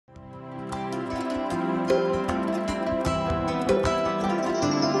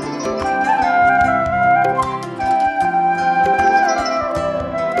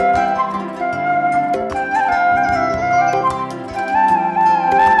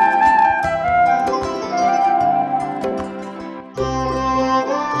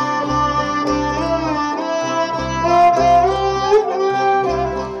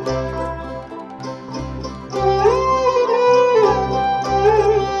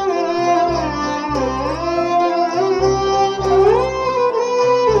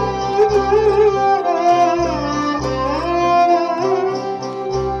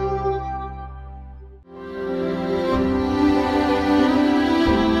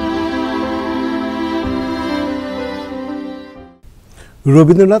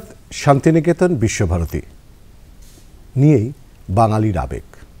রবীন্দ্রনাথ শান্তিনিকেতন বিশ্বভারতী নিয়েই বাঙালির আবেগ।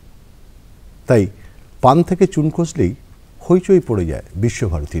 তাই পান থেকে চুন খসলেই হইচই পড়ে যায়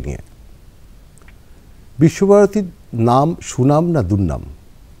বিশ্বভারতী নিয়ে। বিশ্বভারতীর নাম সুনাম না দুর্নাম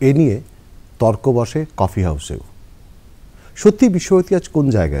এ নিয়ে তর্ক বসে কফি হাউসেও। সত্যি বিশ্বভারতী আজ কোন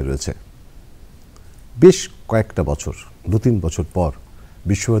জায়গায় রয়েছে? বেশ কয়েকটা বছর, 2-3 বছর পর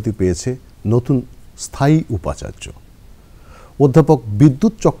বিশ্বভারতী পেয়েছে নতুন স্থায়ী উপাচার্য। অধ্যাপক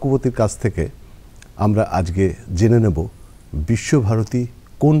বিদ্যুৎ চক্রবর্তীর কাছ থেকে আমরা আজকে জেনে নেব বিশ্বভারতী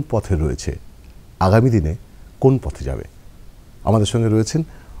কোন পথে রয়েছে, আগামী দিনে কোন পথে যাবে। আমাদের সঙ্গে রয়েছেন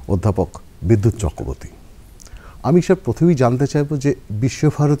অধ্যাপক বিদ্যুৎ চক্রবর্তী। আমি স্যার প্রথমেই জানতে চাইব যে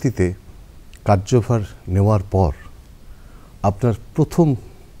বিশ্বভারতীতে কার্যভার নেওয়ার পর আপনার প্রথম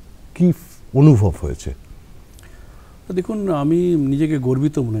কি অনুভব হয়েছে? দেখুন, আমি নিজেকে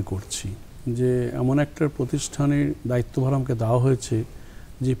গর্বিত মনে করছি যে এমন একটা প্রতিষ্ঠানের দায়িত্বভার আমাকে দেওয়া হয়েছে,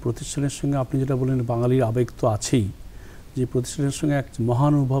 যে প্রতিষ্ঠানের সঙ্গে আপনি যেটা বললেন বাঙালির আবেগ তো আছেই, যে প্রতিষ্ঠানের সঙ্গে এক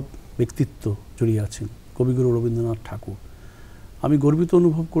মহানুভব ব্যক্তিত্ব জড়িয়ে আছেন, কবিগুরু রবীন্দ্রনাথ ঠাকুর। আমি গর্বিত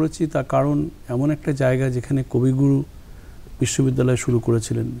অনুভব করেছি, তার কারণ এমন একটা জায়গা যেখানে কবিগুরু বিশ্ববিদ্যালয় শুরু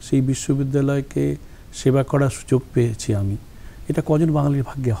করেছিলেন, সেই বিশ্ববিদ্যালয়কে সেবা করার সুযোগ পেয়েছি আমি। এটা কজন বাঙালির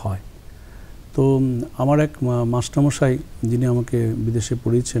ভাগ্যে হয়? তো আমার এক মাস্টারমশাই, যিনি আমাকে বিদেশে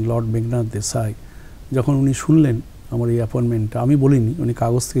পড়িয়েছেন, লর্ড মেঘনাথ দেশাই, যখন উনি শুনলেন আমার এই অ্যাপয়েন্টমেন্টটা, আমি বলিনি, উনি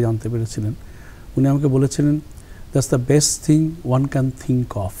কাগজ থেকে জানতে পেরেছিলেন, উনি আমাকে বলেছিলেন, that's the best thing one can think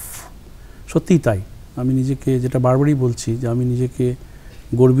of. সত্যিই তাই। আমি নিজেকে, যেটা বারবারই বলছি, যে আমি নিজেকে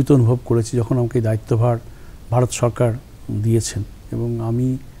গর্বিত অনুভব করেছি যখন আমাকে এই দায়িত্বভার ভারত সরকার দিয়েছেন, এবং আমি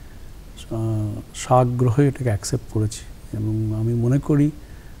সাগ্রহে এটাকে অ্যাকসেপ্ট করেছি। এবং আমি মনে করি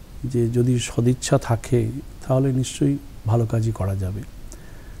যে যদি সদিচ্ছা থাকে তাহলে নিশ্চয়ই ভালো কাজই করা যাবে।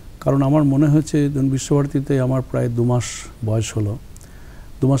 কারণ আমার মনে হয়েছে বিশ্বভারতীতে আমার প্রায় 2 মাস বয়স হলো।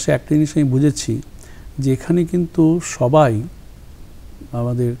 2 মাসে একটা জিনিস আমি বুঝেছি, যে এখানে কিন্তু সবাই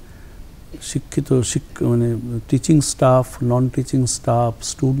আমাদের শিক্ষিত মানে teaching staff, non teaching staff,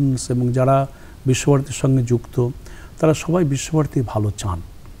 students এবং যারা বিশ্বভারতীর সঙ্গে যুক্ত, তারা সবাই বিশ্বভারতী ভালো চান।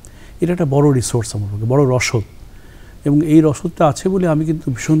 এটা একটা বড় রিসোর্স আমার পক্ষে, বড় রসদ। এবং এই রসদটা আছে বলে আমি কিন্তু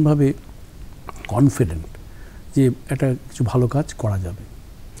ভীষণভাবে কনফিডেন্ট যে এটা কিছু ভালো কাজ করা যাবে।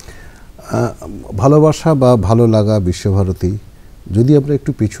 ভালোবাসা বা ভালো লাগা বিশ্বভারতী, যদি আমরা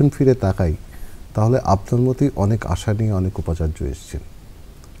একটু পিছন ফিরে তাকাই, তাহলে আপনার মতোই অনেক আশা নিয়ে অনেক উপাচার্য এসেছেন।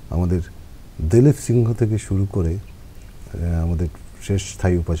 আমাদের দিলীপ সিংহ থেকে শুরু করে আমাদের শেষ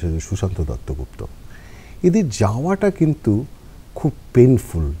স্থায়ী উপাচার্য সুশান্ত দত্তগুপ্ত, এদের যাওয়াটা কিন্তু খুব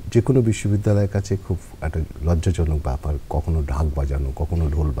পেইনফুল। যে কোনো বিশ্ববিদ্যালয়ের কাছে খুব একটা লজ্জাজনক ব্যাপার, কখনো ঢাক বাজানো, কখনো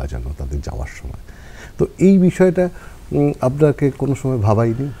ঢোল বাজানো তাদের যাওয়ার সময়। তো এই বিষয়টা আপনাকে কোনো সময়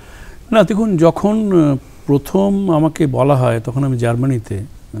ভাবাইনি? না, দেখুন, যখন প্রথম আমাকে বলা হয়, তখন আমি জার্মানিতে,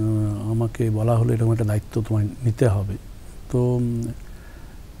 আমাকে বলা হলো এরকম একটা দায়িত্ব তোমায় নিতে হবে। তো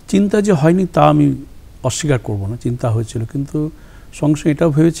চিন্তা যে হয়নি তা আমি অস্বীকার করব না, চিন্তা হয়েছিল। কিন্তু সঙ্গে সঙ্গে এটাও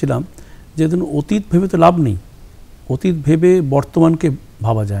ভেবেছিলাম যে অতীত ভেবে তো লাভ নেই, অতীত ভেবে বর্তমানকে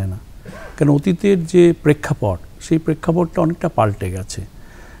ভাবা যায় না। কেন, অতীতের যে প্রেক্ষাপট, সেই প্রেক্ষাপটটা অনেকটা পাল্টে গেছে।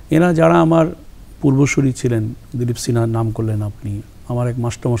 এরা যারা আমার পূর্বসূরি ছিলেন, দিলীপ সিনহার নাম করলেন আপনি, আমার এক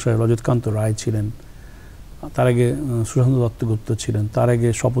মাস্টারমশাই রজতকান্ত রায় ছিলেন, তার আগে সুশান্ত দত্তগুপ্ত ছিলেন, তার আগে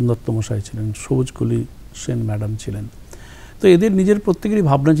স্বপন দত্ত মশাই ছিলেন, সবুজকলি সেন ম্যাডাম ছিলেন। তো এদের নিজের প্রত্যেকেরই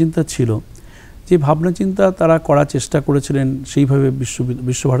ভাবনা চিন্তা ছিল, যে ভাবনা চিন্তা তারা করার চেষ্টা করেছিলেন সেইভাবে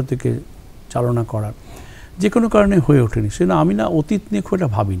বিশ্বভারতীকে চালনা করার। যে কোনো কারণে হয়ে ওঠেনি। সেটা আমি না অতীত নিয়ে খুব একটা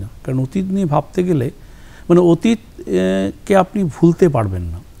ভাবি না, কারণ অতীত নিয়ে ভাবতে গেলে মানে অতীতকে আপনি ভুলতে পারবেন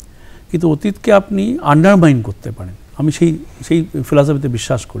না, কিন্তু অতীতকে আপনি আন্ডারমাইন করতে পারেন। আমি সেই ফিলসফিতে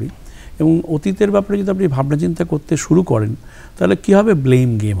বিশ্বাস করি। এবং অতীতের ব্যাপারে যদি আপনি ভাবনা চিন্তা করতে শুরু করেন, তাহলে কী হবে? ব্লেম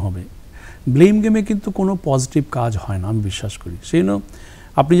গেম হবে। ব্লেম গেমে কিন্তু কোনো পজিটিভ কাজ হয় না, আমি বিশ্বাস করি। সেই জন্য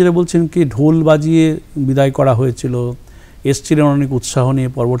আপনি যেটা বলছেন কি ঢোল বাজিয়ে বিদায় করা হয়েছিল, এসছিলেন অনেক উৎসাহ নিয়ে,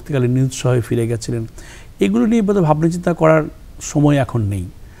 পরবর্তীকালে নিরুৎসাহে ফিরে গেছিলেন, এগুলো নিয়ে বোধহয় ভাবনা চিন্তা করার সময় এখন নেই।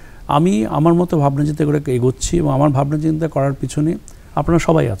 আমি আমার মতো ভাবনা চিন্তা করে এগোচ্ছি, এবং আমার ভাবনা চিন্তা করার পিছনে আপনারা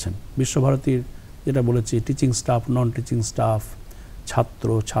সবাই আছেন। বিশ্বভারতীর যেটা বলেছি, teaching staff, non teaching staff, ছাত্র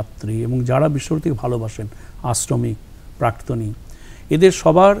ছাত্রী এবং যারা বিশ্বভারতীকে ভালোবাসেন, আশ্রমিক, প্রাক্তনী, এদের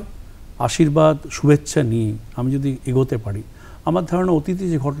সবার আশীর্বাদ, শুভেচ্ছা নিয়ে আমি যদি এগোতে পারি, আমার ধারণা অতীতে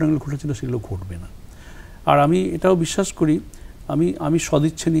যে ঘটনাগুলো ঘটেছিল সেগুলো ঘটবে না। আর আমি এটাও বিশ্বাস করি, আমি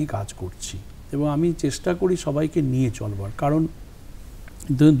সদিচ্ছা নিয়ে কাজ করছি, এবং আমি চেষ্টা করি সবাইকে নিয়ে চলবার। কারণ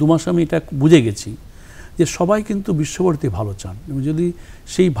 2 মাস আমি এটা বুঝে গেছি যে সবাই কিন্তু বিশ্বভারতী ভালো চান, এবং যদি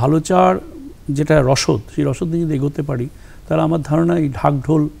সেই ভালো চার যেটা রসদ, সেই রসদ নিয়ে যদি এগোতে পারি, তাহলে আমার ধারণা এই ঢাক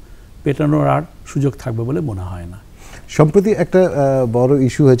ঢোল পেটানোর আর সুযোগ থাকবে বলে মনে হয় না। সম্প্রতি একটা বড়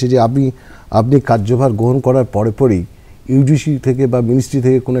ইস্যু হয়েছে যে আপনি কার্যভার গ্রহণ করার পরেই ইউজিসি থেকে বা মিনিস্ট্রি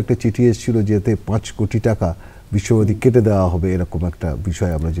থেকে কোনো একটা চিঠি এসেছিল যেতে 5 কোটি টাকা বিশ্বভারতী কেটে দেওয়া হবে, এরকম একটা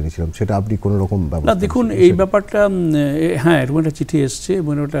বিষয় আমরা জেনেছিলাম। সেটা আপনি কোনো রকম না, দেখুন এই ব্যাপারটা, হ্যাঁ এরকম একটা চিঠি এসছে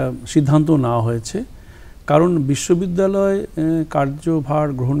এবং ওটা সিদ্ধান্ত নেওয়া হয়েছে। কারণ বিশ্ববিদ্যালয় কার্যভার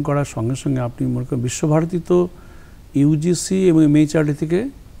গ্রহণ করার সঙ্গে সঙ্গে আপনি মনে করেন বিশ্বভারতী তো ইউজিসি এবং এমএইচআরডি থেকে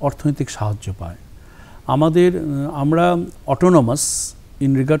অর্থনৈতিক সাহায্য পায়। আমরা autonomous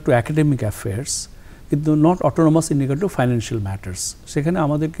in regard to academic affairs, কিন্তু not autonomous in regard to financial matters. সেখানে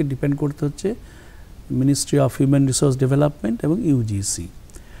আমাদেরকে ডিপেন্ড করতে হচ্ছে ministry of human resource development এবং ইউজিসি।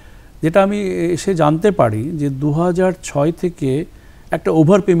 যেটা আমি এসে জানতে পারি যে 2006 থেকে একটা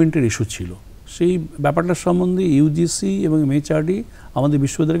ওভার পেমেন্টের ইস্যু ছিল। সেই ব্যাপারটার সম্বন্ধে ইউজিসি এবং এমএইচআরডি আমাদের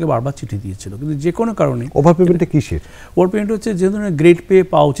বিশ্ববিদ্যালয়কে বারবার চিঠি দিয়েছিল, কিন্তু যে কোনো কারণে ওভার পেমেন্টটা কিসের? ওভার পেমেন্ট হচ্ছে যে ধরনের গ্রেড পে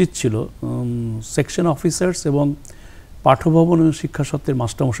পাওয়া উচিত ছিল সেকশন অফিসার্স এবং পাঠ্যভবন এবং শিক্ষা সত্ত্বের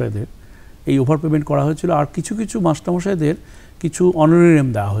মাস্টারমশাইদের এই ওভার পেমেন্ট করা হয়েছিল। আর কিছু কিছু মাস্টারমশাইদের কিছু অনারেরিয়াম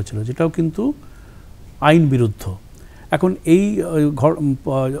দেওয়া হয়েছিল, যেটাও কিন্তু আইন বিরুদ্ধ। এখন এই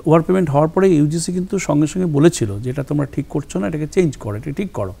ওভার পেমেন্ট হওয়ার পরে ইউজিসি কিন্তু সঙ্গে সঙ্গে বলেছিল যে এটা তোমরা ঠিক করছো না, এটাকে চেঞ্জ করো, এটা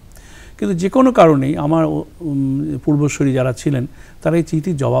ঠিক করো। কিন্তু যে কোনো কারণেই আমার পূর্বসূরি যারা ছিলেন তারা এই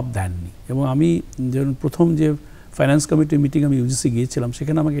চিঠির জবাব দেননি। এবং আমি যেমন প্রথম যে ফাইন্যান্স কমিটির মিটিং আমি ইউজিসি গিয়েছিলাম,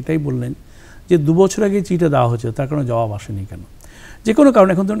 সেখানে আমাকে এটাই বললেন যে 2 বছর আগে চিঠিটা দেওয়া হয়েছে, তার কোনো জবাব আসেনি কেন। যে কোনো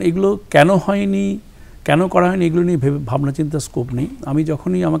কারণে এখন ধরুন এগুলো কেন হয়নি, কেন করা হয়নি, এগুলো নিয়ে ভাবনা চিন্তার স্কোপ নেই। আমি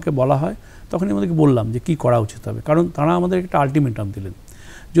যখনই আমাকে বলা হয় তখনই আমাদেরকে বললাম যে কী করা উচিত হবে। কারণ তারা আমাদের একটা আলটিমেটাম দিলেন,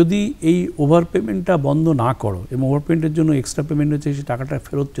 যদি এই ওভার পেমেন্টটা বন্ধ না করো এবং ওভার পেমেন্টের জন্য এক্সট্রা পেমেন্ট হচ্ছে সেই টাকাটা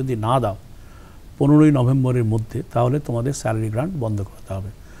ফেরত যদি না দাও 15ই নভেম্বরের মধ্যে, তাহলে তোমাদের স্যালারি গ্রান্ট বন্ধ করতে হবে।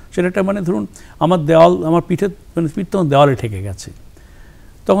 সেটা একটা মানে ধরুন আমার পিঠ তখন দেওয়ালে ঠেকে গেছে।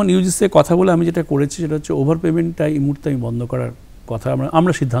 তখন ইউজিসিতে কথা বলে আমি যেটা করেছি সেটা হচ্ছে ওভার পেমেন্টটা এই মুহূর্তে আমি বন্ধ করার কথা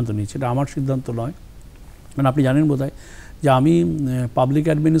আমরা সিদ্ধান্ত নিয়েছি। এটা আমার সিদ্ধান্ত নয়, কারণ আপনি জানেন বোধহয় যে আমি পাবলিক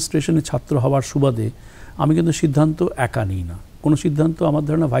অ্যাডমিনিস্ট্রেশনের ছাত্র হওয়ার সুবাদে আমি কিন্তু সিদ্ধান্ত একা নিই না। কোনো সিদ্ধান্ত আমার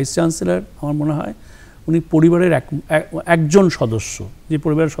ধারণা ভাইস চ্যান্সেলর আমার মনে হয় উনি পরিবারের একজন সদস্য, যে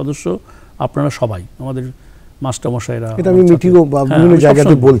পরিবারের সদস্য আপনারা সবাই আমাদের মাস্টারমশাইরা,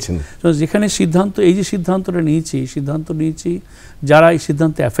 যেখানে সিদ্ধান্ত এই যে সিদ্ধান্তটা নিয়েছি যারা এই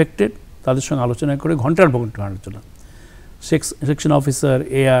সিদ্ধান্তে অ্যাফেক্টেড তাদের সঙ্গে আলোচনা করে ঘন্টার পর ঘন্টা আলোচনা, সেকশন অফিসার,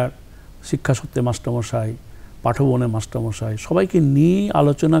 এআর, শিক্ষা সত্ত্বের মাস্টারমশাই, পাঠভবনের মাস্টারমশাই, সবাইকে নিয়ে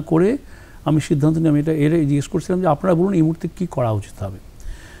আলোচনা করে আমি সিদ্ধান্ত নিয়ে আমি এর জিজ্ঞেস করছিলাম যে আপনারা বলুন এই মুহূর্তে কী করা উচিত হবে।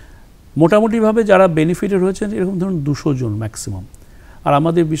 মোটামুটিভাবে যারা বেনিফিটেড হয়েছেন এরকম ধরুন 200 জন ম্যাক্সিমাম, আর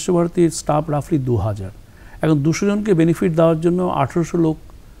আমাদের বিশ্বভারতীর স্টাফ রাফলি 2000। এখন 200 জনকে বেনিফিট দেওয়ার জন্য 1800 লোক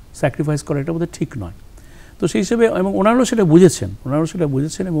স্যাক্রিফাইস করা এটা বোধহয় ঠিক নয়। তো সেই হিসেবে এবং ওনারাও সেটা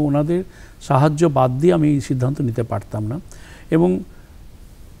বুঝেছেন এবং ওনাদের সাহায্য বাদ দিয়ে আমি এই সিদ্ধান্ত নিতে পারতাম না। এবং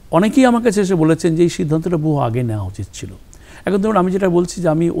অনেকেই আমার কাছে এসে বলেছেন যে এই সিদ্ধান্তটা বহু আগে নেওয়া উচিত ছিল। এখন ধরুন আমি যেটা বলছি যে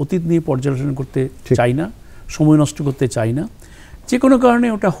আমি অতীত নিয়ে পর্যালোচনা করতে চাই না, সময় নষ্ট করতে চাই না, যে কোনো কারণে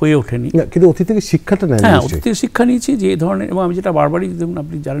ওটা হয়ে ওঠেনি। কিন্তু অতীত থেকে শিক্ষাটা নেয়, হ্যাঁ অতীত থেকে শিক্ষা নিয়েছি যে এই ধরনের। এবং আমি যেটা বারবারই দেখুন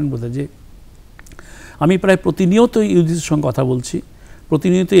আপনি জানেন বোধহয় যে আমি প্রায় প্রতিনিয়ত ইউজিসির সঙ্গে কথা বলছি,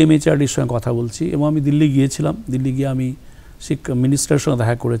 প্রতিনিয়ত এমএইচআরডির সঙ্গে কথা বলছি। এবং আমি দিল্লি গিয়েছিলাম, দিল্লি গিয়ে আমি শিক্ষা মিনিস্টারের সঙ্গে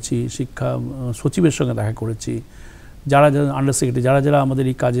দেখা করেছি, শিক্ষা সচিবের সঙ্গে দেখা করেছি, যারা আন্ডার সেক্রেটারি যারা আমাদের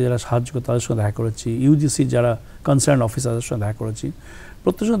এই কাজে যারা সাহায্য করে তাদের সঙ্গে দেখা করেছি, ইউজিসির যারা কনসার্ন অফিসারদের সঙ্গে দেখা করেছি।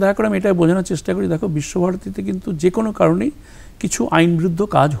 প্রত্যেকের সঙ্গে দেখা করে আমি এটাই বোঝানোর চেষ্টা করি, দেখো বিশ্বভারতীতে কিন্তু যে কোনো কারণেই কিছু আইনবিরুদ্ধ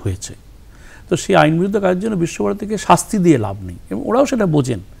কাজ হয়েছে, তো সেই আইনবিরুদ্ধ কাজের জন্য বিশ্বভারতীকে শাস্তি দিয়ে লাভ নেই, এবং ওরাও সেটা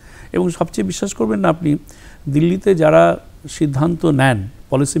বোঝেন। এবং সবচেয়ে বিশ্বাস করবেন না আপনি, দিল্লিতে যারা সিদ্ধান্ত নেন,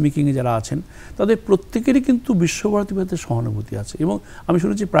 পলিসি মেকিংয়ে যারা আছেন, তাদের প্রত্যেকেরই কিন্তু বিশ্বভারতীর প্রতি সহানুভূতি আছে। এবং আমি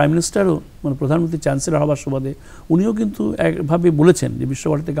শুনেছি প্রাইম মিনিস্টারও মানে প্রধানমন্ত্রী চ্যান্সেলর হওয়ার সুবাদে উনিও কিন্তু একভাবে বলেছেন যে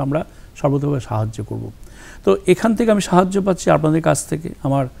বিশ্বভারতীকে আমরা সর্বতভাবে সাহায্য করব। তো এখান থেকে আমি সাহায্য পাচ্ছি আপনাদের কাছ থেকে,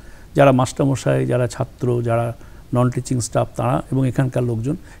 আমার যারা মাস্টারমশাই, যারা ছাত্র, যারা নন টিচিং স্টাফ তারা, এবং এখানকার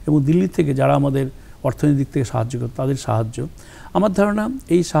লোকজন, এবং দিল্লি থেকে যারা আমাদের অর্থনৈতিক দিক থেকে সাহায্য করে তাদের সাহায্য। আমার ধারণা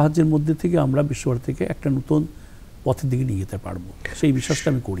এই সাহায্যের মধ্যে থেকে আমরা বিশ্বভারতীকে একটা নতুন পথের দিকে নিয়ে যেতে পারবো, সেই বিশ্বাসটা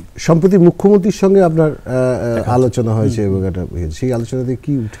আমি করি। সম্প্রতি মুখ্যমন্ত্রীর সঙ্গে আপনার আলোচনা হয়েছে এবং সেই আলোচনাতে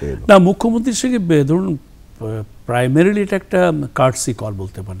কি উঠে এলো? না, মুখ্যমন্ত্রীর সঙ্গে ধরুন প্রাইমারিলি এটা একটা কার্টসি কল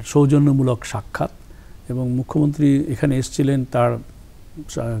বলতে পারেন, সৌজন্যমূলক সাক্ষাৎ। এবং মুখ্যমন্ত্রী এখানে এসেছিলেন তার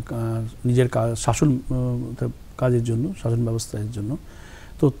নিজের শাসন কাজের জন্য, শাসন ব্যবস্থার জন্য।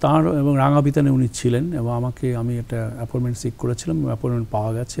 তো তার এবং রাঙাবিতানে উনি ছিলেন, এবং আমি একটা অ্যাপয়েন্টমেন্ট সিক করেছিলাম, অ্যাপয়েন্টমেন্ট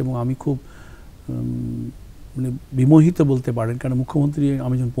পাওয়া গেছে। এবং আমি খুব মানে বিমোহিত বলতে পারেন, কারণ মুখ্যমন্ত্রী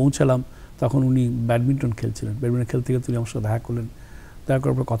আমি যখন পৌঁছালাম তখন উনি ব্যাডমিন্টন খেলছিলেন, ব্যাডমিন্টন খেলতে খেলতে উনি আমার সাথে দেখা করলেন, দেখা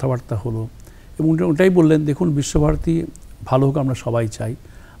করার পর কথাবার্তা হলো। এবং ওটাই বললেন, দেখুন বিশ্বভারতী ভালো হোক আমরা সবাই চাই,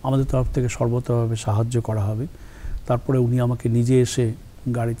 আমাদের তরফ থেকে সর্বতভাবে সাহায্য করা হবে। তারপরে উনি আমাকে নিজে এসে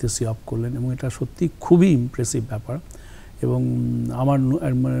গাড়িতে সি আপ করলেন এবং এটা সত্যি খুবই ইমপ্রেসিভ ব্যাপার। এবং আমার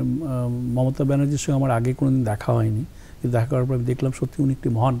মমতা ব্যানার্জির সঙ্গে আমার আগে কোনোদিন দেখা হয়নি, কিন্তু দেখা করার পর আমি দেখলাম সত্যি উনি একটি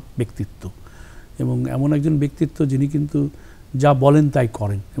মহান ব্যক্তিত্ব এবং এমন একজন ব্যক্তিত্ব যিনি কিন্তু যা বলেন তাই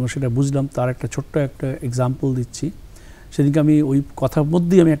করেন, এবং সেটা বুঝলাম। তার একটা ছোট্ট একটা এক্সাম্পল দিচ্ছি। সেদিনকে আমি ওই কথার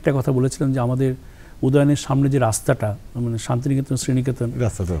মধ্যেই আমি একটা কথা বলেছিলাম যে আমাদের উদয়নের সামনে যে রাস্তাটা, মানে শান্তিনিকেতন শ্রীনিকেতন,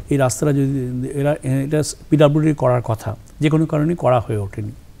 এই রাস্তাটা যদি এটা পিডব্লিউডি করার কথা, যে কোনো কারণে করা হয়ে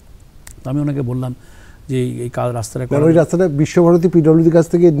ওঠেনি। তো আমি ওনাকে বললাম যে এই রাস্তাটা বিশ্বভারতী পিডব্লিউডির কাছ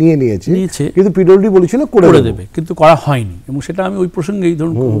থেকে নিয়েছে, কিন্তু পিডব্লিউডি বলেছিল করে দেবে, কিন্তু করা হয়নি। এবং সেটা আমি ওই প্রসঙ্গে এই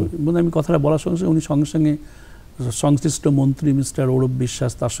ধরুন আমি কথাটা বলার সঙ্গে সঙ্গে উনি সঙ্গে সঙ্গে সংশ্লিষ্ট মন্ত্রী মিস্টার অরূপ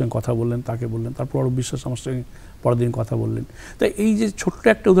বিশ্বাস তার সঙ্গে কথা বললেন, তাকে বললেন, তারপর অরূপ বিশ্বাস আমার সঙ্গে পরের দিন কথা বললেন। তাই এই যে ছোট্ট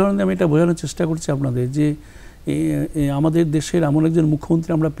একটা উদাহরণ দিয়ে আমি এটা বোঝানোর চেষ্টা করছি আপনাদের যে আমাদের দেশের এমন একজন মুখ্যমন্ত্রী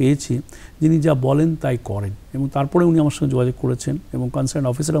আমরা পেয়েছি যিনি যা বলেন তাই করেন। এবং তারপরে উনি আমার সঙ্গে যোগাযোগ করেছেন এবং কনসার্ন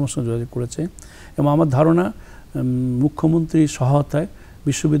অফিসার আমার সঙ্গে যোগাযোগ করেছে, এবং আমার ধারণা মুখ্যমন্ত্রীর সহায়তায়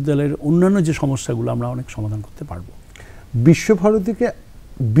বিশ্ববিদ্যালয়ের অন্যান্য যে সমস্যাগুলো আমরা অনেক সমাধান করতে পারবো। বিশ্বভারতীকে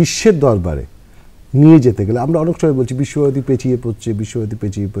বিশ্বের দরবারে নিয়ে যেতে গেলে আমরা অনেক সময় বলছি বিশ্বভারতী পেছিয়ে পড়ছে, বিশ্বভারতী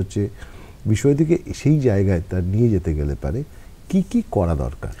পেছিয়ে পড়ছে। বিশ্বভারতীকে সেই জায়গায় তার নিয়ে যেতে গেলে পারে কি কি করা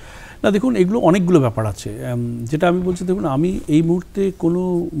দরকার? না দেখুন, এগুলো অনেকগুলো ব্যাপার আছে। যেটা আমি বলছি, দেখুন আমি এই মুহূর্তে কোনো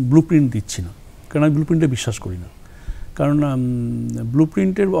ব্লুপ্রিন্ট দিচ্ছি না, কারণ আমি ব্লুপ্রিন্টে বিশ্বাস করি না। কারণ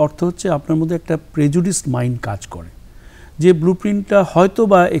ব্লুপ্রিন্টের অর্থ হচ্ছে আপনার মধ্যে একটা প্রেজুডিসড মাইন্ড কাজ করে, যে ব্লুপ্রিন্টটা হয়তো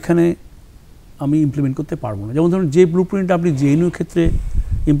বা এখানে আমি ইমপ্লিমেন্ট করতে পারবো না। যেমন ধরুন যে ব্লুপ্রিন্টটা আপনি জেএনইউ ক্ষেত্রে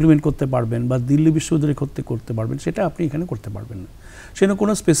ইমপ্লিমেন্ট করতে পারবেন বা দিল্লি বিশ্ববিদ্যালয়ের ক্ষেত্রে করতে পারবেন, সেটা আপনি এখানে করতে পারবেন না। সেটা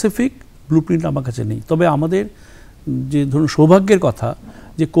কোনো স্পেসিফিক ব্লুপ্রিন্ট আমার কাছে নেই। তবে আমাদের যে ধরুন সৌভাগ্যের কথা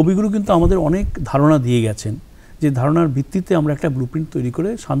যে কবিগুরু কিন্তু আমাদের অনেক ধারণা দিয়ে গেছেন, যে ধারণার ভিত্তিতে আমরা একটা ব্লুপ্রিন্ট তৈরি করে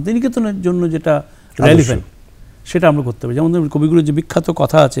শান্তিনিকেতনের জন্য যেটা রেলিভেন্ট সেটা আমরা করতে পারি। যেমন ধরুন কবিগুরুর যে বিখ্যাত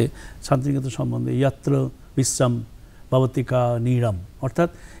কথা আছে শান্তিনিকেতন সম্বন্ধে, ইয়াত্র বিশ্রাম ভবতিকা নীরম, অর্থাৎ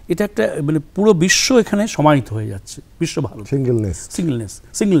এটা একটা মানে পুরো বিশ্ব এখানে সমাহিত হয়ে যাচ্ছে, বিশ্ব ভালো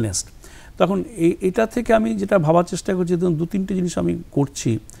সিঙ্গেলনেস। তখন এটা থেকে আমি যেটা ভাবার চেষ্টা করছি, ধরুন দু তিনটে জিনিস আমি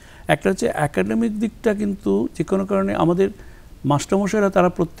করছি। একটা হচ্ছে একাডেমিক দিকটা, কিন্তু যে কোনো কারণে আমাদের মাস্টারমশাইরা তারা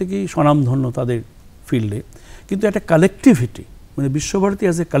প্রত্যেকেই স্বনামধন্য তাদের ফিল্ডে, কিন্তু একটা কালেকটিভিটি মানে বিশ্বভারতী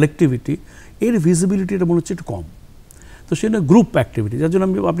অ্যাজ এ কালেকটিভিটি এর ভিজিবিলিটিটা মনে হচ্ছে একটু কম। তো সেটা গ্রুপ অ্যাক্টিভিটি, যার জন্য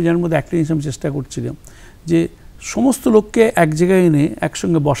আপনি জানার মধ্যে একটা জিনিস আমি চেষ্টা করছিলাম যে সমস্ত লোককে এক জায়গায় এনে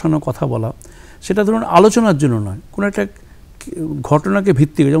একসঙ্গে বসানো, কথা বলা। সেটা ধরুন আলোচনার জন্য নয়, কোনো একটা ঘটনাকে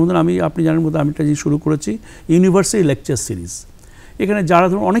ভিত্তি করে। যেমন ধরুন আপনি জানার মধ্যে আমি একটা জিনিস শুরু করেছি, ইউনিভার্সিটি লেকচার সিরিজ। এখানে যারা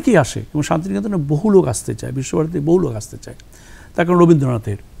ধরুন অনেকেই আসে এবং শান্তিনিকেতনে বহু লোক আসতে চায়, বিশ্বভারতীতে বহু লোক আসতে চায়, তার কারণ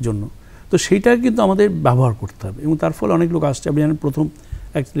রবীন্দ্রনাথের জন্য। তো সেইটা কিন্তু আমাদের ব্যবহার করতে হবে এবং তার ফলে অনেক লোক আসছে। আপনি জানেন প্রথম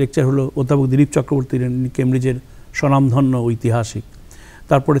এক লেকচার হলো অধ্যাপক দিলীপ চক্রবর্তী, কেমব্রিজের স্বনামধন্য ঐতিহাসিক।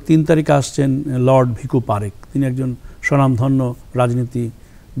 তারপরে 3 তারিখে আসছেন লর্ড ভিকু পারেক, তিনি একজন স্বনামধন্য রাজনীতি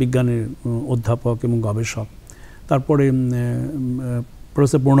বিজ্ঞানের অধ্যাপক এবং গবেষক। তারপরে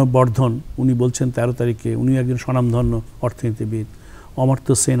প্রফেসর প্রণব বর্ধন, উনি বলছেন 13 তারিখে, উনি একজন স্বনামধন্য অর্থনীতিবিদ। অমর্ত্য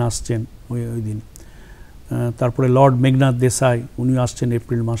সেন আসছেন ওই দিন। তারপরে লর্ড মেঘনাথ দেশাই, উনি আসছেন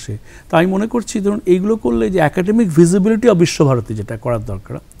এপ্রিল মাসে। তা আমি মনে করছি ধরুন এইগুলো করলে যে একাডেমিক ভিজিবিলিটি অফ বিশ্বভারতী যেটা করার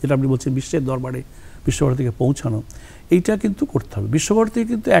দরকার, যেটা আপনি বলছেন বিশ্বের দরবারে বিশ্বভারতীকে পৌঁছানো, এইটা কিন্তু করতে হবে। বিশ্বভারতীর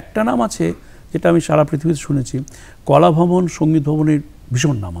কিন্তু একটা নাম আছে যেটা আমি সারা পৃথিবীতে শুনেছি, কলা ভবন সঙ্গীত ভবনের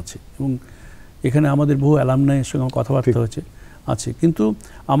ভীষণ নাম আছে, এবং এখানে আমাদের বহু অ্যালামনাইয়ের সঙ্গে কথাবার্তা হয়েছে আছে। কিন্তু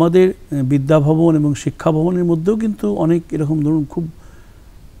আমাদের বিদ্যাভবন এবং শিক্ষা ভবনের মধ্যেও কিন্তু অনেক এরকম ধরুন খুব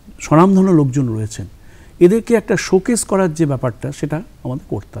স্বনামধন্য লোকজন রয়েছেন। এদেরকে একটা শোকেস করার যে ব্যাপারটা সেটা আমাদের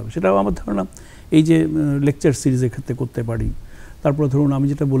করতে হবে। সেটাও আমার ধারণা এই যে লেকচার সিরিজের ক্ষেত্রে করতে পারি। তারপরে ধরুন আমি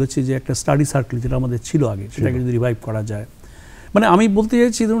যেটা বলেছি যে একটা স্টাডি সার্কেল যেটা আমাদের ছিল আগে, সেটাকে যদি রিভাইভ করা যায়, মানে আমি বলতে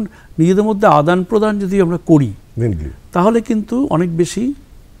চাইছি ধরুন নিজেদের মধ্যে আদান প্রদান যদি আমরা করি তাহলে কিন্তু অনেক বেশি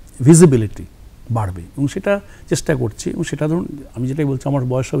ভিজিবিলিটি বাড়বে, এবং সেটা চেষ্টা করছি। এবং সেটা ধরুন আমি যেটাই বলছি, আমার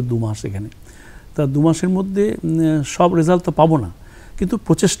বয়স হবে 2 মাস এখানে, তা 2 মাসের মধ্যে সব রেজাল্ট তো পাবো না, কিন্তু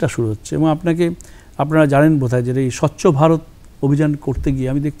প্রচেষ্টা শুরু হচ্ছে। এবং আপনারা জানেন বোধহয় যে এই স্বচ্ছ ভারত অভিযান করতে গিয়ে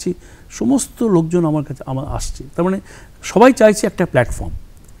আমি দেখছি সমস্ত লোকজন আমার কাছে আসছে। তার মানে সবাই চাইছে একটা প্ল্যাটফর্ম,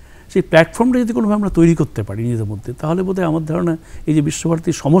 সেই প্ল্যাটফর্মটা যদি কোনোভাবে আমরা তৈরি করতে পারি নিজেদের মধ্যে, তাহলে বোধহয় আমার ধারণা এই যে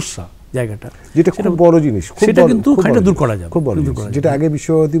বিশ্বভারতীর সমস্যা জায়গাটা, যেটা খুব বড় জিনিস, সেটা কিন্তু খানিকটা দূর করা যাবে। যেটা আগে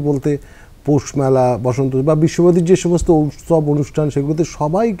বিশ্বভারতী বলতে পৌষ মেলা, বসন্ত বা বিশ্বভারতীর যে সমস্ত উৎসব অনুষ্ঠান সেগুলোতে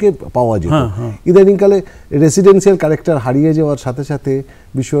সবাইকে পাওয়া যেত। ইদানিংকালে রেসিডেন্সিয়াল ক্যারেক্টার হারিয়ে যাওয়ার সাথে সাথে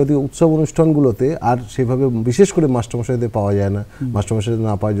বিশ্বভারতীর উৎসব অনুষ্ঠানগুলোতে আর সেভাবে বিশেষ করে মাস্টারমশাইদের পাওয়া যায় না, মাস্টারমশাইদের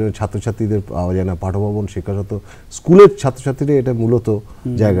না পাওয়ার জন্য ছাত্রছাত্রীদের পাওয়া যায় না, পাঠভবন শেখারত স্কুলের ছাত্রছাত্রীরা এটা মূলত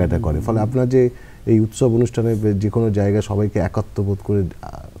জায়গাটা করে। ফলে আপনার যে এই উৎসব অনুষ্ঠানে যে কোনো জায়গায় সবাইকে একাত্মবোধ করে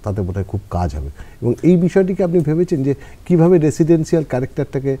তাতে বোধহয় খুব কাজ হবে। এবং এই বিষয়টিকে আপনি ভেবেছেন যে কিভাবে রেসিডেন্সিয়াল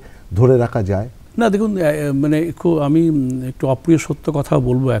ক্যারেক্টারটাকে ধরে রাখা যায়? না দেখুন, মানে আমি একটু অপ্রিয় সত্য কথা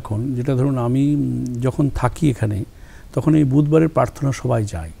বলবো এখন, যেটা ধরুন আমি যখন থাকি এখানে তখন এই বুধবারের প্রার্থনা সবাই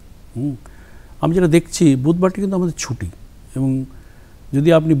যায়। আমি যেটা দেখছি বুধবারটি কিন্তু আমাদের ছুটি, এবং যদি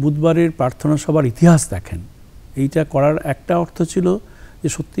আপনি বুধবারের প্রার্থনা সভার ইতিহাস দেখেন, এইটা করার একটা অর্থ ছিল যে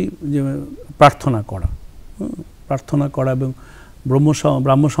সত্যি যে প্রার্থনা করা এবং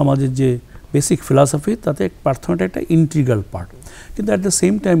ব্রাহ্ম সমাজের যে বেসিক ফিলসফি, তাতে প্রার্থনাটা একটা ইন্টিগ্রাল পার্ট। কিন্তু অ্যাট দ্য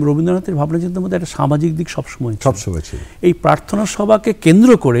সেম টাইম রবীন্দ্রনাথের ভাবনা চিন্তার মধ্যে একটা সামাজিক দিক সবসময় ছিল। এই প্রার্থনা সভাকে কেন্দ্র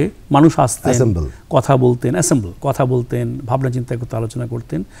করে মানুষ আসতেন, কথা বলতেন, ভাবনা চিন্তা করতে, আলোচনা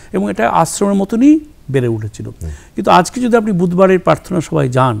করতেন, এবং এটা আশ্রমের মতনই বেড়ে উঠেছিল। কিন্তু আজকে যদি আপনি বুধবারের প্রার্থনা সভায়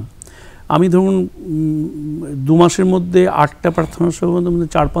যান, আমি ধরুন 2 মাসের মধ্যে 8টা প্রার্থনা সভার মধ্যে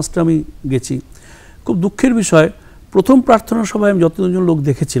 4-5টা আমি গেছি। খুব দুঃখের বিষয়, প্রথম প্রার্থনা সভায় আমি যতজন লোক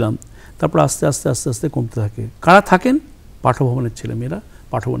দেখেছিলাম, তারপর আস্তে আস্তে আস্তে আস্তে কমতে থাকে। কারা থাকেন? পাঠভবনের ছেলেমেয়েরা,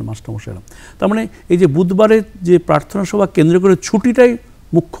 পাঠভবনের মাস্টারমশাইরা। তার মানে এই যে বুধবারের যে প্রার্থনা সভা কেন্দ্র করে ছুটিটাই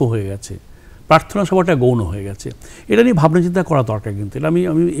মুখ্য হয়ে গেছে, প্রার্থনা সভাটা গৌণ হয়ে গেছে। এটা নিয়ে ভাবনা চিন্তা করা দরকার। কিন্তু এটা আমি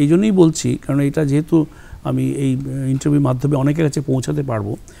এই জন্যই বলছি, কারণ এটা যেহেতু আমি এই ইন্টারভিউর মাধ্যমে অনেকের কাছে পৌঁছাতে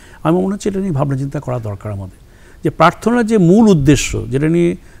পারবো, আমার মনে হচ্ছে এটা নিয়ে ভাবনা চিন্তা করা দরকার আমাদের। যে প্রার্থনার যে মূল উদ্দেশ্য, যেটা নিয়ে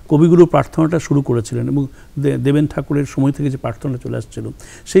কবিগুরু প্রার্থনাটা শুরু করেছিলেন এবং দেবেন ঠাকুরের সময় থেকে যে প্রার্থনা চলে আসছিল,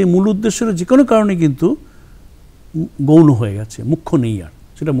 সেই মূল উদ্দেশ্যের যে কোনো কারণে কিন্তু গৌণ হয়ে গেছে, মুখ্য নেই, আর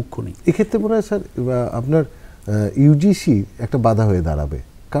সেটা মুখ্য নেই। এক্ষেত্রে মনে হয় স্যার আপনার ইউজিসি একটা বাধা হয়ে দাঁড়াবে,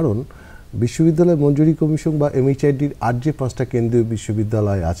 কারণ বিশ্ববিদ্যালয় মঞ্জুরি কমিশন বা এমএইচআইডির আর যে 5টা কেন্দ্রীয়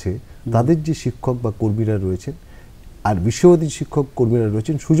বিশ্ববিদ্যালয় আছে, তাদের যে শিক্ষক বা কর্মীরা রয়েছেন আর বিশ্বভারতীর শিক্ষক কর্মীরা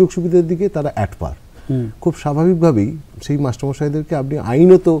রয়েছেন, সুযোগ সুবিধার দিকে তারা অ্যাটপার। খুব স্বাভাবিকভাবেই সেই মাস্টারমশাইদেরকে আপনি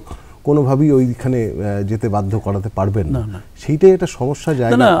আইনত কোনোভাবেই ওইখানে যেতে বাধ্য করাতে পারবেন না। সেইটাই একটা সমস্যা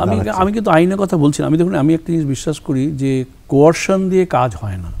জায়গা। না, আমি কিন্তু আইনের কথা বলছি না। আমি দেখুন, আমি একটা জিনিস বিশ্বাস করি যে কোয়ারশন দিয়ে কাজ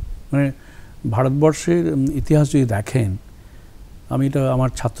হয় না। মানে ভারতবর্ষের ইতিহাস যদি দেখেন, আমি এটা আমার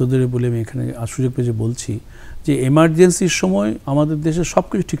ছাত্রদের বলে আমি এখানে সুযোগ পেয়ে বলছি যে এমার্জেন্সির সময় আমাদের দেশে সব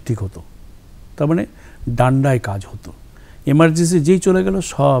কিছু ঠিক হতো, তার মানে ডান্ডায় কাজ হতো। এমার্জেন্সি যেই চলে গেল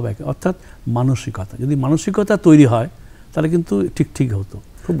সব একে, অর্থাৎ মানসিকতা, যদি মানসিকতা তৈরি হয় তাহলে কিন্তু ঠিক হতো।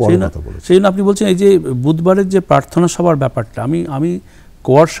 সেই জন্য আপনি বলছেন এই যে বুধবারের যে প্রার্থনা সভার ব্যাপারটা, আমি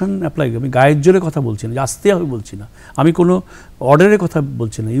কোয়ারশন অ্যাপ্লাই, আমি গায়ের জোরে কথা বলছি না, যে আসতে হবে বলছি না, আমি কোনো অর্ডারের কথা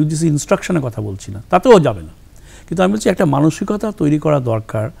বলছি না, ইউজিসি ইনস্ট্রাকশনের কথা বলছি না, তাতেও যাবে না। কিন্তু আমি বলছি একটা মানসিকতা তৈরি করা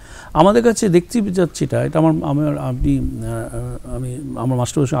দরকার আমাদের কাছে। দেখতে যাচ্ছি এটা আমার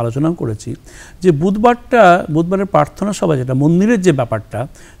মাস্টারের সঙ্গে আলোচনাও করেছি যে বুধবারের প্রার্থনা সভা যেটা মন্দিরের যে ব্যাপারটা,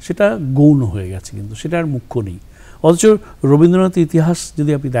 সেটা গৌণ হয়ে গেছে, কিন্তু সেটা আর মুখ্য নেই। অথচ রবীন্দ্রনাথের ইতিহাস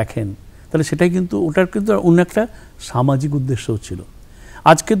যদি আপনি দেখেন, তাহলে সেটাই কিন্তু ওটার কিন্তু অন্য একটা সামাজিক উদ্দেশ্যও ছিল।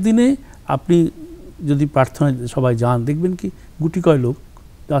 আজকের দিনে আপনি যদি প্রার্থনা সবাই যান, দেখবেন কি গুটি কয় লোক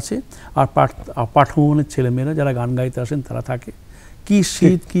আছে, আর পাঠভবনের ছেলেমেয়েরা যারা গান গাইতে আসেন তারা থাকে, কি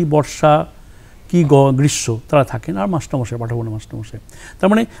শীত কি বর্ষা কি গ্রীষ্ম তারা থাকেন, আর মাস্টারমশাই, পাঠভবনের মাস্টারমশাই। তার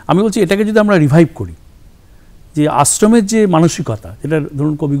মানে আমি বলছি এটাকে যদি আমরা রিভাইভ করি, যে আশ্রমের যে মানসিকতা, যেটা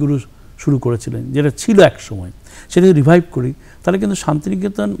ধরুন কবিগুরু শুরু করেছিলেন, যেটা ছিল এক সময়, সেটা যদি রিভাইভ করি, তাহলে কিন্তু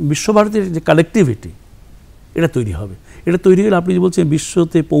শান্তিনিকেতন বিশ্বভারতীর যে কালেকটিভিটি, এটা তৈরি হবে। এটা তৈরি হলে আপনি যে বলছেন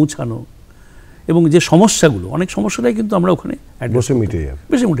বিশ্বতে পৌঁছানো এবং যে সমস্যাগুলো, অনেক সমস্যাটাই কিন্তু আমরা ওখানে বেশি মিটে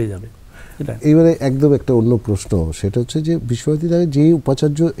যাবে। এইবারে একদম একটা অন্য প্রশ্ন, সেটা হচ্ছে যে বিশ্বভারতীতে যে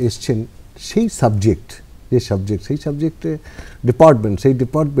উপাচার্য এসছেন, সেই সাবজেক্টে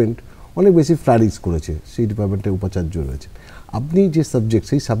ডিপার্টমেন্ট অনেক বেশি ফ্লারিশ করেছে, সেই ডিপার্টমেন্টের উপাচার্য রয়েছে। আপনি যে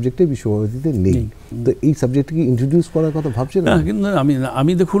সেই সাবজেক্টে বিশ্বভারতীতে নেই, তো এই সাবজেক্টকে ইন্ট্রোডিউস করার কথা ভাবছেন? না, কিন্তু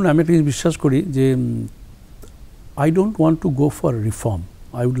আমি দেখুন, আমি একটা বিশ্বাস করি যে I don't want to go for reform,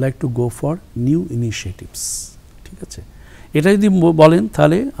 I would like to go for new initiatives. ঠিক আছে, এটা যদি বলেন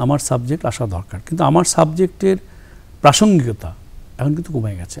তাহলে আমার সাবজেক্ট আসা দরকার, কিন্তু আমার সাবজেক্টের প্রাসঙ্গিকতা এখন কিন্তু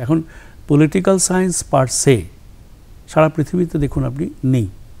কমে গেছে। এখন পলিটিক্যাল সায়েন্স পার সে সারা পৃথিবীতে দেখুন আপনি নেই।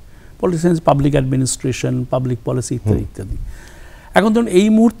 Political science, public administration, public policy ইত্যাদি ইত্যাদি। এখন ধরুন এই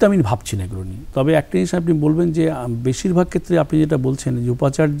মুহূর্তে আমি ভাবছি না এগুলো নিয়ে। তবে একটা জিনিস আপনি বলবেন যে বেশিরভাগ ক্ষেত্রে আপনি যেটা বলছেন যে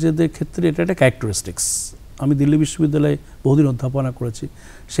উপাচার্যদের ক্ষেত্রে এটা একটা ক্যারেক্টারিস্টিক্স। আমি দিল্লি বিশ্ববিদ্যালয়ে বহুদিন অধ্যাপনা করেছি,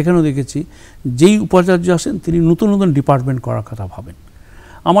 সেখানেও দেখেছি যেই উপাচার্য আসেন তিনি নতুন নতুন ডিপার্টমেন্ট করার কথা ভাবেন।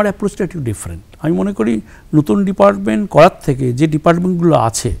 আমার অ্যাপ্রোচটা একটু ডিফারেন্ট। আমি মনে করি নতুন ডিপার্টমেন্ট করার থেকে যে ডিপার্টমেন্টগুলো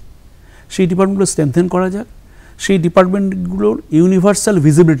আছে সেই ডিপার্টমেন্টগুলো স্ট্রেংথেন করা যাক, সেই ডিপার্টমেন্টগুলোর ইউনিভার্সাল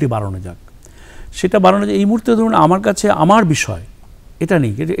ভিজিবিলিটি বাড়ানো যাক। সেটা বাড়ানো যায় এই মুহূর্তে ধরুন আমার কাছে আমার বিষয় এটা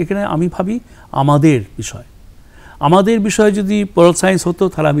নেই, এখানে আমি ভাবি আমাদের বিষয়। আমাদের বিষয় যদি পল সায়েন্স হতো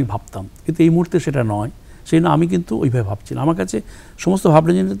তাহলে আমি ভাবতাম, কিন্তু এই মুহূর্তে সেটা নয়। সেই জন্য আমি কিন্তু ওইভাবে ভাবছি না। আমার কাছে সমস্ত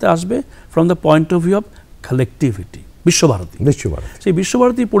ভাবনা চিন্তাতে আসবে from the point of view of কালেকটিভিটি। Visva Bharati, সেই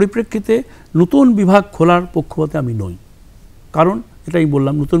বিশ্বভারতীর পরিপ্রেক্ষিতে নতুন বিভাগ খোলার পক্ষপাতে আমি নই। কারণ এটা আমি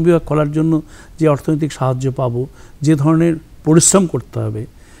বললাম, নতুন বিভাগ খোলার জন্য যে অর্থনৈতিক সাহায্য পাবো, যে ধরনের পরিশ্রম করতে হবে,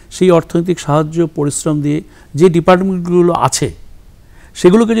 সেই অর্থনৈতিক সাহায্য পরিশ্রম দিয়ে যে ডিপার্টমেন্টগুলো আছে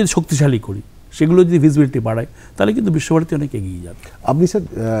সেগুলোকে যদি শক্তিশালী করি, সেগুলো যদি ভিজিবিলিটি বাড়ায়, তাহলে কিন্তু বিশ্বভারতী অনেক এগিয়ে যাবে। আপনি স্যার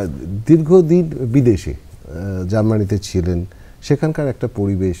দীর্ঘদিন বিদেশে জার্মানিতে ছিলেন, সেখানকার একটা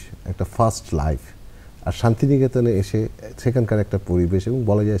পরিবেশ, একটা ফাস্ট লাইফ, আর শান্তিনিকেতনে এসে সেখানকার একটা পরিবেশ এবং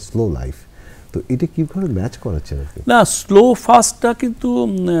বলা যায় স্লো লাইফ, তো এটা কীভাবে ম্যাচ করাচ্ছে? না, স্লো ফাস্টটা কিন্তু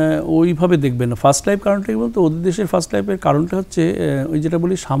ওইভাবে দেখবেন না। ফার্স্ট লাইফ কারণটা কি বলতো, ওদের দেশের ফার্স্ট লাইফের কারণটা হচ্ছে ওই যেটা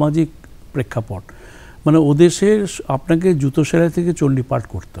বলি সামাজিক প্রেক্ষাপট। মানে ওদেশের আপনাকে জুতো সেলাই থেকে চণ্ডীপাঠ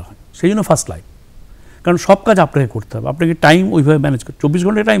করতে হয়, সেই জন্য ফার্স্ট লাইফ। কারণ সব কাজ আপনাকে করতে হবে, আপনাকে টাইম ওইভাবে ম্যানেজ করতে, 24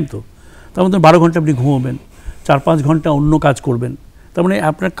 ঘন্টা টাইম তো, তার মধ্যে 12 ঘন্টা আপনি ঘুমোবেন, 4-5 ঘন্টা অন্য কাজ করবেন। তার মানে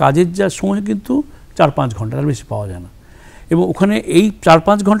আপনার কাজের যা সময় কিন্তু 4-5 ঘন্টা, তার বেশি পাওয়া যায় না। এবং ওখানে এই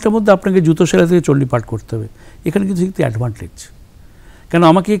 4-5 ঘন্টার মধ্যে আপনাকে জুতো সেলাই থেকে চণ্ডীপাঠ করতে হবে। এখানে কিন্তু অ্যাডভান্টেজ, কেন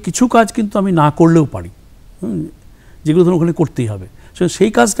আমাকে কিছু কাজ কিন্তু আমি না করলেও পারি, যেগুলো ধরুন ওখানে করতেই হবে।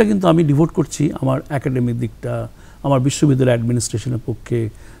 সেই কাজটা কিন্তু আমি ডিভোট করছি আমার একাডেমিক দিকটা, আমার বিশ্ববিদ্যালয় অ্যাডমিনিস্ট্রেশনের পক্ষে,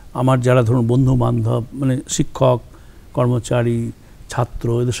 আমার যারা ধরুন বন্ধু বান্ধব, মানে শিক্ষক, কর্মচারী, ছাত্র,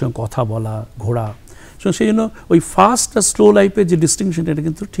 এদের সঙ্গে কথা বলা, ঘোরা। সেই জন্য ওই ফাস্ট আর স্লো লাইফের যে ডিস্টিংশন, এটা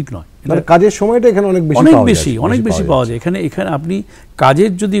কিন্তু ঠিক নয়। কাজের সময়টা এখানে অনেক বেশি পাওয়া যায়। এখানে আপনি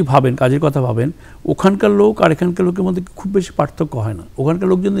কাজের যদি ভাবেন, কাজের কথা ভাবেন, ওখানকার লোক আর এখানকার লোকের মধ্যে খুব বেশি পার্থক্য হয় না। ওখানকার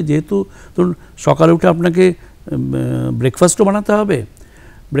লোকজন যেহেতু ধরুন সকালে উঠে আপনাকে ব্রেকফাস্টও বানাতে হবে,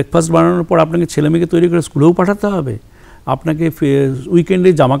 ব্রেকফাস্ট বানানোর পর আপনাকে ছেলে মেয়েকে তৈরি করে স্কুলেও পাঠাতে হবে, আপনাকে উইকেন্ডে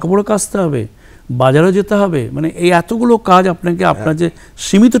জামা কাপড়ও কাচতে হবে, বাজারেও যেতে হবে, মানে এই এতগুলো কাজ আপনাকে আপনার যে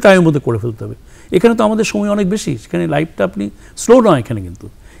সীমিত টাইমের মধ্যে করে ফেলতে হবে। এখানে তো আমাদের সময় অনেক বেশি, সেখানে লাইফটা আপনি স্লো নয় এখানে, কিন্তু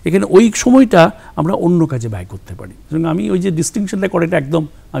এখানে ওই সময়টা আমরা অন্য কাজে ব্যয় করতে পারি। সুতরাং আমি ওই যে ডিস্টিংশনটা করে, এটা একদম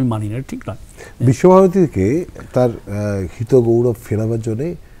আমি মানি না, ঠিক নয়। বিশ্বভারতীকে তার হিত গৌরব ফেরাবার জন্যে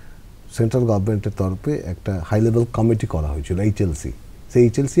সেন্ট্রাল গভর্নমেন্টের তরফে একটা হাই লেভেল কমিটি করা হয়েছিল, এইচএলসি। সেই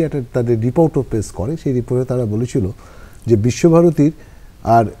এইচএলসি একটা তাদের রিপোর্টও পেশ করে। সেই রিপোর্টে তারা বলেছিল যে বিশ্বভারতীর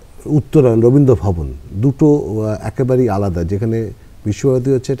আর উত্তরায়ণ রবীন্দ্র ভবন দুটো একেবারেই আলাদা, যেখানে বিশ্বভারতী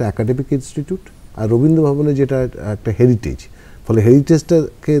হচ্ছে একটা একাডেমিক ইনস্টিটিউট, আর রবীন্দ্র ভবনে যেটা একটা হেরিটেজ। ফলে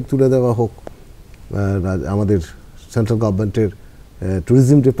হেরিটেজটাকে তুলে দেওয়া হোক আমাদের সেন্ট্রাল গভর্নমেন্টের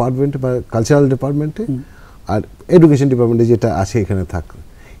ট্যুরিজম ডিপার্টমেন্টে বা কালচারাল ডিপার্টমেন্টে, আর এডুকেশন ডিপার্টমেন্টে যেটা আছে এখানে থাকবে।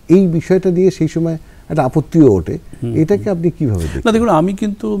 এই বিষয়টা নিয়ে সেই সময় একটা আপত্তিও ওঠে। এটাকে আপনি কীভাবে দেখেন? না দেখুন, আমি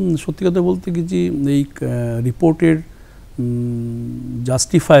কিন্তু সত্যি কথা বলতে কি যে এই রিপোর্টের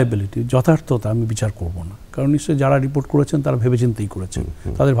জাস্টিফায়াবিলিটি, যথার্থতা আমি বিচার করব না। কারণ নিশ্চয়ই যারা রিপোর্ট করেছেন তারা ভেবেচিন্তেই করেছেন,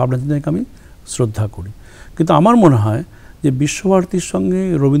 তাদের ভাবনা চিন্তাকে আমি শ্রদ্ধা করি। কিন্তু আমার মনে হয় যে বিশ্বভারতীর সঙ্গে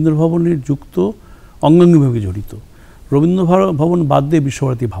রবীন্দ্র ভবনের যুক্ত, অঙ্গাঙ্গিভাবে জড়িত। রবীন্দ্র ভবন বাদ দিয়ে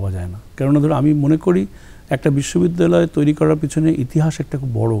বিশ্বভারতী ভাবা যায় না। কেননা ধরো আমি মনে করি একটা বিশ্ববিদ্যালয় তৈরি করার পিছনে ইতিহাস একটা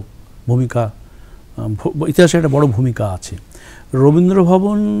খুব বড় ভূমিকা, ইতিহাসে একটা বড় ভূমিকা আছে। রবীন্দ্র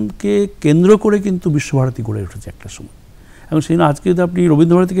ভবনকে কেন্দ্র করে কিন্তু বিশ্বভারতী গড়ে উঠেছে একটা সময়। এবং সেই জন্য আজকে যদি আপনি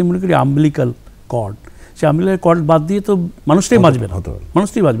রবীন্দ্রভারতীকে মনে করি আম্বিলিক্যাল কর্ড, সেই আম্বিলিক্যাল কর্ড বাদ দিয়ে তো মানুষটাই বাঁচবে না,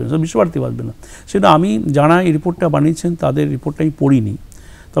 মানুষটাই বাঁচবে না, বিশ্বভারতী বাঁচবে না। সেটা আমি যারা এই রিপোর্টটা বানিয়েছেন তাদের রিপোর্টটা আমি পড়িনি,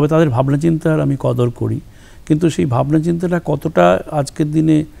 তবে তাদের ভাবনা চিন্তার আমি কদর করি। কিন্তু সেই ভাবনা চিন্তাটা কতটা আজকের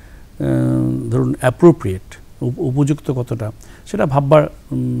দিনে ধরুন অ্যাপ্রোপ্রিয়েট, উপযুক্ত কতটা, সেটা ভাববার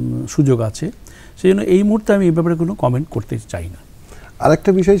সুযোগ আছে। সেই জন্য এই মুহূর্তে আমি এই ব্যাপারে কোনো কমেন্ট করতে চাই না।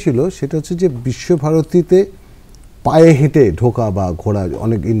 আরেকটা বিষয় ছিল, সেটা হচ্ছে যে বিশ্বভারতীতে পায়ে হেঁটে ঢোকা বা ঘোরা,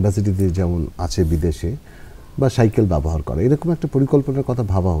 অনেক ইউনিভার্সিটিতে যেমন আছে বিদেশে, বা সাইকেল ব্যবহার করা, এরকম একটা পরিকল্পনার কথা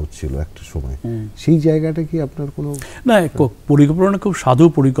ভাবা হচ্ছিল একটা সময়। সেই জায়গাটা কি আপনার কোনো? না, পরিকল্পনা খুব সাধু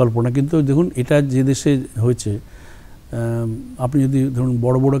পরিকল্পনা, কিন্তু দেখুন এটা যে দেশে হয়েছে, আপনি যদি ধরুন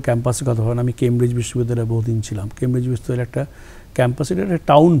বড় বড় ক্যাম্পাসের কথা বলেন, আমি কেমব্রিজ বিশ্ববিদ্যালয়ে বহুদিন ছিলাম। কেমব্রিজ বিশ্ববিদ্যালয়ের একটা ক্যাম্পাস, এটা একটা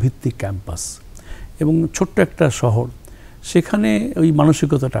টাউন ভিত্তিক ক্যাম্পাস এবং ছোট্ট একটা শহর। সেখানে ওই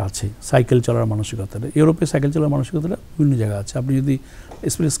মানসিকতাটা আছে, সাইকেল চলার মানসিকতাটা। ইউরোপে সাইকেল চলার মানসিকতাটা বিভিন্ন জায়গায় আছে। আপনি যদি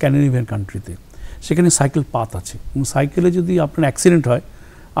স্পেশালি স্ক্যান্ডিনেভিয়ান কান্ট্রিতে, সেখানে সাইকেল পাথ আছে, এবং সাইকেলে যদি আপনার অ্যাক্সিডেন্ট হয়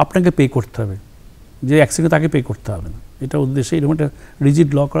আপনাকে পে করতে হবে, যে অ্যাক্সিডেন্ট তাকে পে করতে হবে না। এটা উদ্দেশ্যে এরকম একটা রিজিড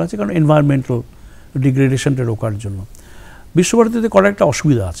ল করা আছে, কারণ এনভায়রনমেন্টাল ডিগ্রেডেশনটা রোকার জন্য। বিশ্বভারতীতে করার একটা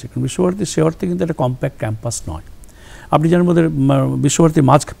অসুবিধা আছে, কারণ বিশ্বভারতী সে অর্থে কিন্তু একটা কম্প্যাক্ট ক্যাম্পাস নয়। আপনি জানেন মধ্যে বিশ্বভারতীর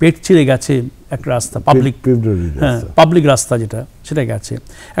মাঝ পেট ছিঁড়ে গেছে একটা রাস্তা, পাবলিক রাস্তা যেটা, সেটা গেছে।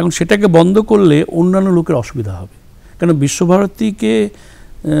 এখন সেটাকে বন্ধ করলে অন্যান্য লোকের অসুবিধা হবে, কারণ বিশ্বভারতীকে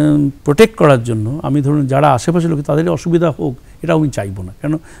প্রোটেক্ট করার জন্য আমি ধরুন যারা আশেপাশে লোক তাদের অসুবিধা হোক এটাও আমি চাইবো না,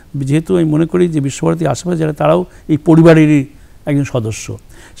 কেন যেহেতু আমি মনে করি যে বিশ্বভারতীর আশেপাশে যারা তারাও এই পরিবারেরই একজন সদস্য।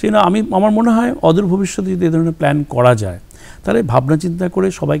 সেই জন্য আমার মনে হয় অদূর ভবিষ্যতে যদি এই ধরনের প্ল্যান করা যায় তাহলে ভাবনা চিন্তা করে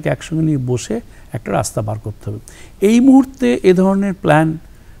সবাইকে একসঙ্গে নিয়ে বসে একটা রাস্তা বার করতে হবে। এই মুহূর্তে এ ধরনের প্ল্যান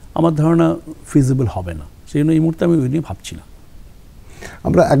আমার ধারণা ফিজিবল হবে না, সেই জন্য এই মুহূর্তে আমি ওই নিয়ে ভাবছি না।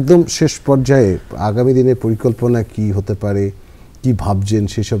 আমরা একদম শেষ পর্যায়ে আগামী দিনের পরিকল্পনা কি হতে পারে, কি ভাবছেন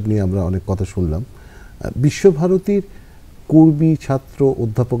সেসব নিয়ে আমরা অনেক কথা শুনলাম। বিশ্বভারতীর কর্মী, ছাত্র,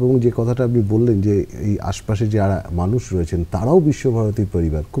 অধ্যাপক এবং যে কথাটা আপনি বললেন যে এই আশপাশে যারা মানুষ রয়েছেন তারাও বিশ্বভারতীর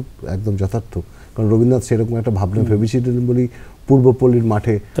পরিবার, খুব একদম যথার্থ। কারণ রবীন্দ্রনাথ সেরকম একটা ভাবনা ভেবেছিলেন বলেই পূর্বপল্লীর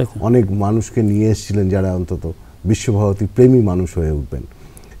মাঠে অনেক মানুষকে নিয়ে এসেছিলেন যারা অন্তত বিশ্বভারতী প্রেমী মানুষ হয়ে উঠবেন।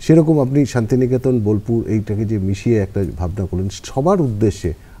 সেরকম আপনি শান্তিনিকেতন, বোলপুর এইটাকে যে মিশিয়ে একটা ভাবনা করলেন, সবার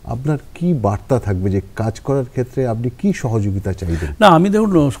উদ্দেশ্যে আপনার কি বার্তা থাকবে যে কাজ করার ক্ষেত্রে আপনি কি সহযোগিতা চাইবেন? না, আমি দেখুন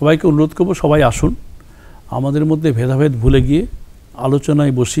সবাইকে অনুরোধ করবো সবাই আসুন, আমাদের মধ্যে ভেদাভেদ ভুলে গিয়ে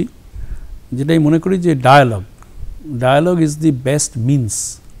আলোচনায় বসি। যেটাই মনে করি যে dialogue is the best means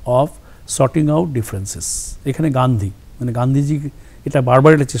of sorting out differences. এখানে গান্ধীজি এটা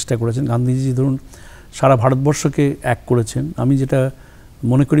বারবার এটা চেষ্টা করেছেন। গান্ধীজি ধরুন সারা ভারতবর্ষকে এক করেছেন। আমি যেটা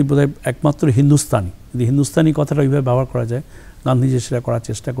মনে করি বোধহয় একমাত্র হিন্দুস্তানি, যদি হিন্দুস্তানি কথাটা ওইভাবে ব্যবহার করা যায়, গান্ধীজি সেটা করার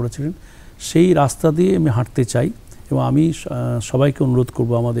চেষ্টা করেছিলেন। সেই রাস্তা দিয়ে আমি হাঁটতে চাই এবং আমি সবাইকে অনুরোধ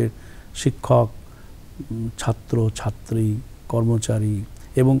করব, আমাদের শিক্ষক, ছাত্র, ছাত্রী, কর্মচারী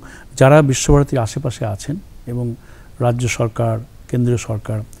এবং যারা বিশ্বভারতীর আশেপাশে আছেন এবং রাজ্য সরকার, কেন্দ্রীয়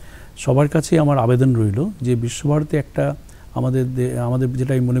সরকার, সবার কাছে আমার আবেদন রইল যে বিশ্বভারতী একটা আমাদের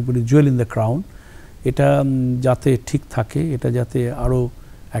যেটা আমি মনে করি জুয়েল ইন দ্য ক্রাউন, এটা যাতে ঠিক থাকে, এটা যাতে আরও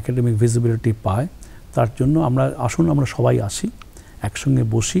একাডেমিক ভিজিবিলিটি পায়, তার জন্য আমরা সবাই আসি, একসঙ্গে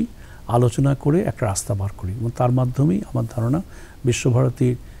বসি, আলোচনা করে একটা রাস্তা বার করি এবং তার মাধ্যমেই আমার ধারণা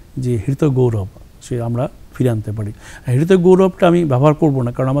বিশ্বভারতীর যে হৃত গৌরব সে আমরা ফিরে আনতে পারি। হৃত গৌরবটা আমি ব্যবহার করব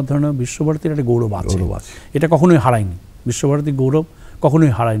না, কারণ আমার ধারণা বিশ্বভারতীর একটা গৌরব আছে, এটা কখনোই হারায়নি। বিশ্বভারতীর গৌরব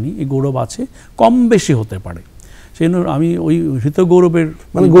কখনোই হারায়নি, এই গৌরব আছে, কম বেশি হতে পারে। সেই জন্য আমি ওই হৃত গৌরবের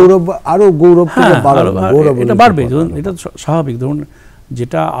গৌরব আরও গৌরব এটা বাড়বে, ধরুন এটা স্বাভাবিক। ধরুন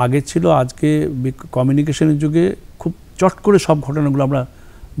যেটা আগে ছিল, আজকে কমিউনিকেশনের যুগে খুব চট করে সব ঘটনাগুলো আমরা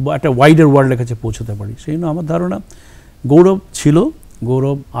একটা ওয়াইডার ওয়ার্ল্ডের কাছে পৌঁছতে পারি। সেই জন্য আমার ধারণা গৌরব ছিল,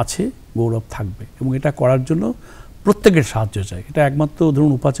 গৌরব আছে, গৌরব থাকবে এবং এটা করার জন্য প্রত্যেকের সাহায্য চাই। এটা একমাত্র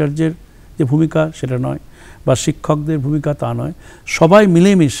ধরুন উপাচার্যের যে ভূমিকা সেটা নয়, বা শিক্ষকদের ভূমিকা তা নয়, সবাই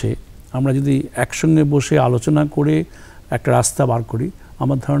মিলেমিশে আমরা যদি একসঙ্গে বসে আলোচনা করে একটা রাস্তা বার করি,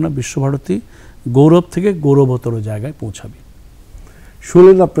 আমার ধারণা বিশ্বভারতী গৌরব থেকে গৌরবতর জায়গায় পৌঁছাবে।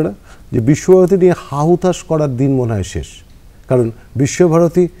 শুনলেন আপনারা যে বিশ্বভারতী নিয়ে হাহুতাশ করার দিন মনে হয় শেষ, কারণ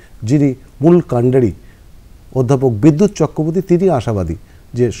বিশ্বভারতী যিনি মূল কাণ্ডারি অধ্যাপক বিদ্যুৎ চক্রবর্তী, তিনি আশাবাদী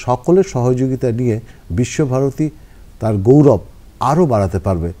যে সকলের সহযোগিতা নিয়ে বিশ্বভারতী তার গৌরব আরও বাড়াতে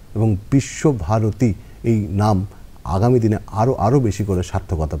পারবে এবং বিশ্বভারতী এই নাম আগামী দিনে আরও বেশি করে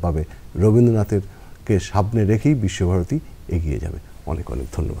সার্থকতা পাবে। রবীন্দ্রনাথেরকে সামনে রেখেই বিশ্বভারতী এগিয়ে যাবে। অনেক অনেক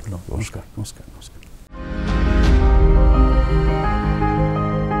ধন্যবাদ। নমস্কার।